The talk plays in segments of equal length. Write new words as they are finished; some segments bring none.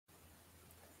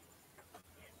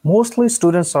Mostly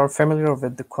students are familiar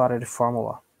with the quadratic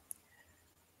formula.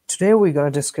 Today we're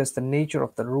going to discuss the nature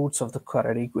of the roots of the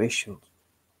quadratic equation.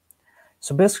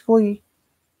 So basically,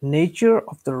 nature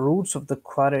of the roots of the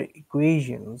quadratic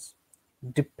equations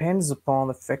depends upon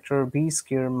the factor b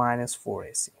squared minus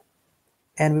 4ac.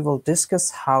 And we will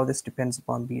discuss how this depends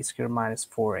upon b squared minus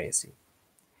 4ac.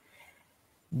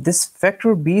 This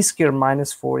factor b squared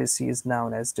minus 4ac is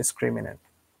known as discriminant.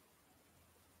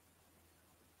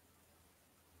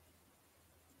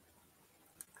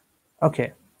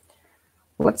 Okay,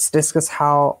 let's discuss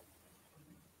how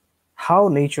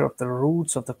nature of the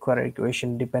roots of the quadratic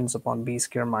equation depends upon b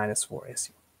squared minus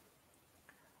 4ac.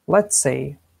 Let's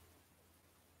say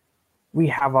we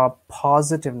have a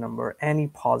positive number, any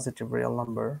positive real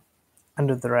number,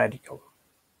 under the radical.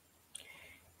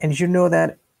 And you know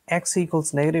that x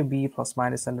equals negative b plus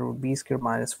minus under root b squared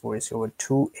minus 4ac over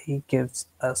 2a gives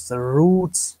us the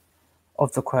roots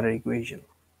of the quadratic equation.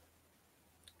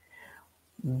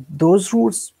 Those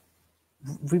roots,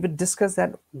 we would discuss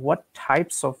that what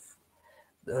types of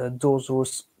those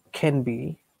roots can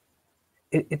be.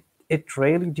 It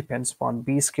really depends upon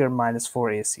b squared minus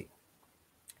 4ac.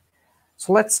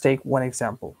 So let's take one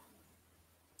example.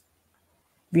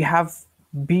 We have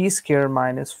b squared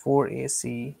minus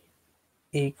 4ac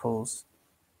equals,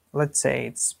 let's say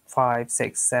it's 5,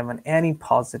 6, 7, any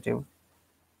positive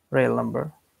real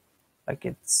number,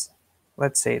 like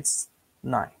let's say it's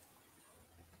 9.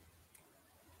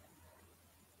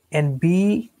 And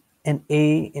b and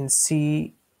a and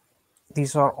c,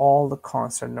 these are all the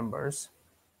constant numbers.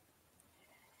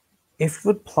 If you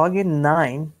would plug in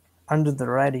 9 under the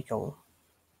radical,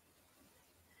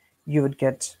 you would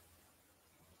get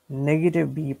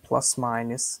negative b plus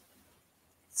minus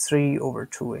 3 over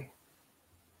 2a.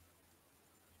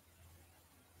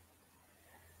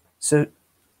 So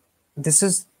this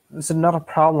is not a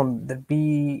problem that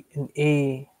b and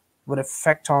a would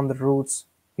affect on the roots.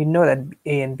 We know that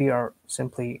a and b are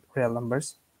simply real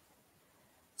numbers.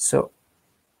 So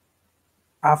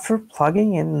after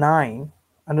plugging in 9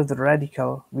 under the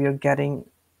radical, we are getting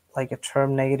like a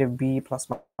term negative b plus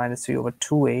minus 3 over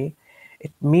 2a.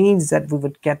 It means that we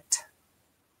would get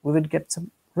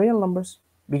some real numbers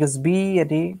because b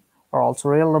and a are also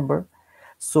real number.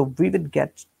 So we would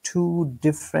get two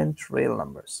different real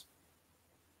numbers.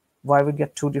 Why we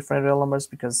get two different real numbers?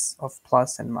 Because of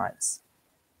plus and minus.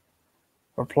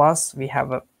 For plus, we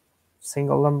have a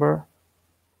single number,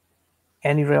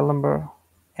 any real number,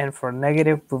 and for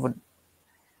negative, we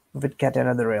would get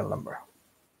another real number.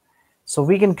 So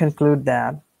we can conclude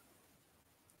that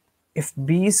if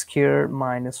b squared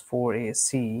minus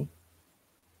 4ac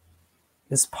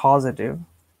is positive,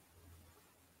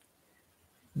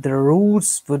 the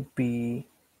roots would be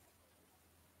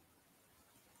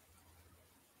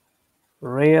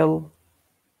real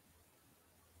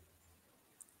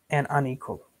and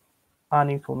unequal.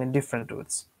 Unequal means different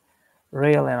roots.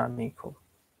 Real and unequal.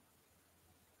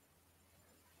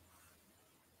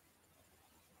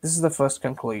 This is the first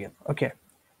conclusion. Okay.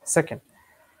 Second,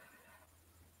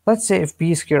 let's say if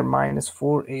b squared minus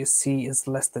 4ac is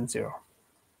less than 0.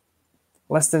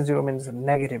 Less than 0 means a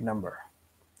negative number.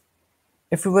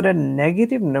 If we put a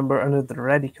negative number under the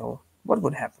radical, what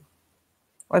would happen?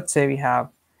 Let's say we have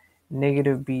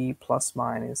negative b plus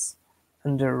minus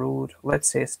under root, let's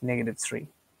say it's negative 3.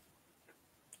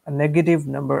 A negative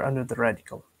number under the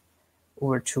radical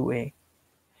over 2a.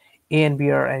 A and b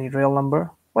are any real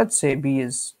number. Let's say b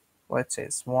is, let's say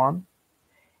it's 1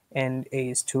 and a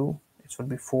is 2. It would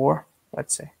be 4,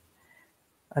 let's say,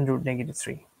 under root negative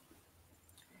 3.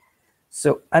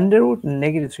 So under root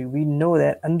negative 3, we know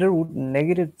that under root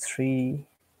negative 3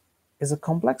 is a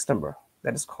complex number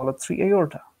that is called a 3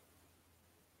 iota.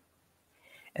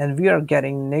 And we are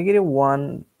getting negative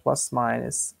 1 plus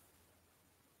minus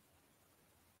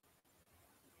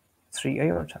 3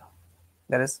 iota.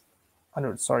 That is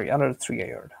under 3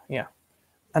 iota. Yeah,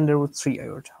 under root 3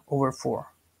 iota over 4.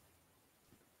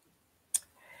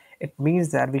 It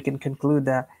means that we can conclude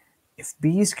that if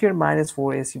b squared minus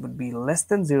 4ac would be less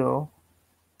than 0,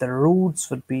 the roots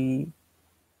would be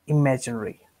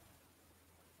imaginary.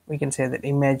 We can say that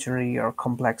imaginary or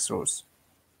complex roots.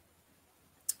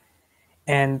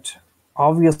 And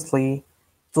obviously,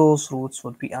 those roots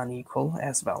would be unequal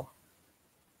as well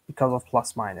because of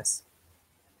plus minus.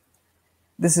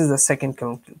 This is the second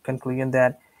conclusion,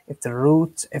 that if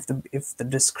the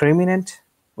discriminant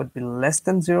would be less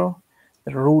than 0,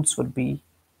 the roots would be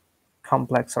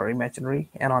complex or imaginary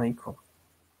and unequal.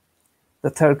 The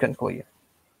third conclusion.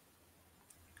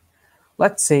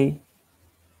 Let's say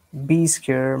b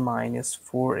squared minus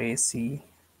 4ac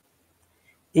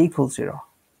equals 0.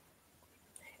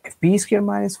 If b squared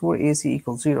minus 4ac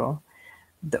equals 0,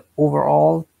 the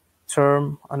overall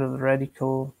term under the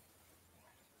radical,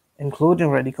 including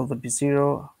radical, would be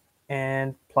 0,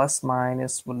 and plus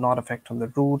minus would not affect on the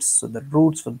roots, so the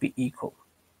roots would be equal.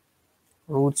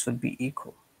 Roots would be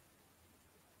equal.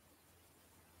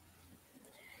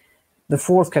 The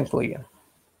fourth conclusion.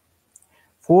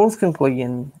 Fourth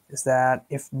conclusion is that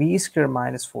if b squared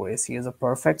minus 4ac is a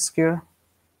perfect square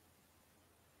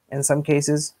in some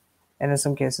cases, and in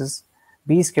some cases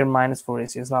b squared minus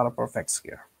 4ac is not a perfect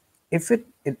square. If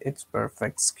it's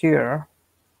perfect square,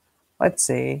 let's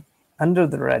say under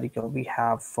the radical we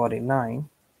have 49,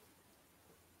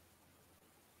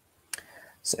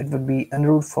 so it would be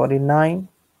under root 49,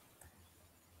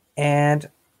 and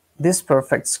this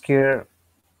perfect square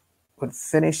would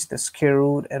finish the square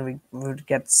root and we would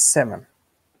get 7.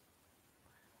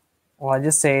 Well, I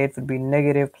just say it would be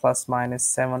negative plus minus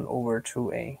 7 over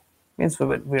 2a. Means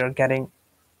we are getting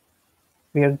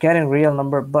real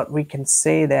number, but we can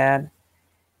say that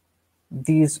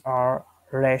these are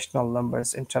rational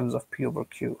numbers in terms of p over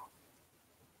q.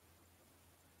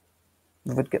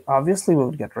 Obviously we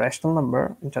would get rational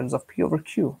number in terms of p over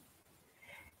q.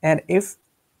 And if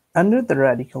under the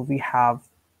radical we have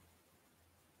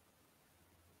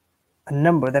a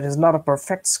number that is not a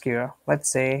perfect square, let's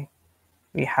say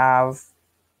we have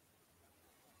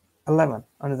 11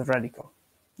 under the radical.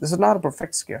 This is not a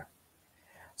perfect square.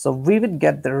 So we would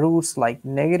get the roots like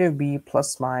negative b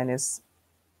plus minus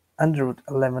under root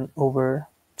 11 over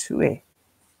 2a.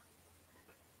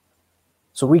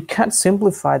 So we can't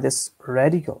simplify this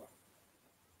radical.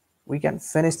 We can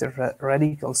finish the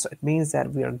radical. So it means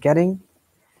that we are getting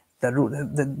the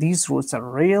root. These roots are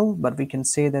real, but we can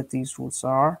say that these roots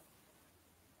are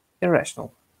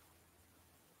irrational.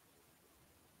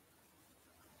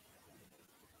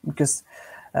 Because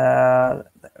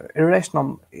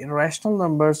irrational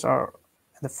numbers are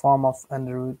in the form of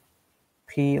under root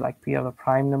p, like p are the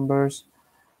prime numbers,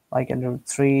 like under root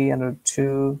 3, under root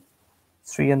 2,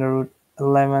 3 under root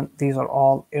 11. These are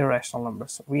all irrational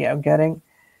numbers. So we are getting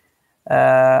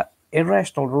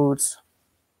irrational roots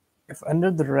if under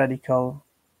the radical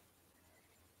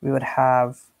we would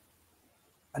have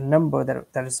a number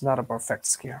that is not a perfect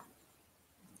square.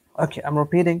 Okay, I'm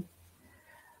repeating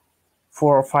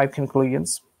 4 or 5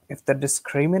 conclusions. If the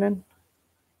discriminant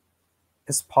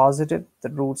is positive, the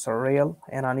roots are real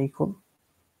and unequal.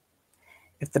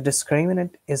 If the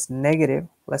discriminant is negative,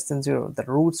 less than 0, the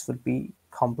roots would be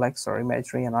complex or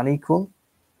imaginary and unequal.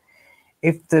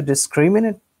 If the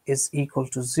discriminant is equal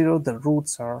to 0, the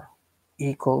roots are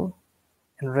equal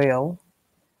and real.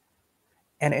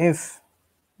 And if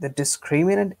the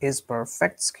discriminant is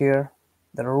perfect square,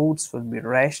 the roots would be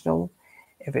rational.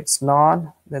 If it's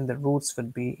not, then the roots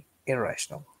would be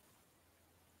irrational.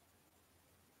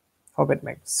 Hope it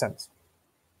makes sense.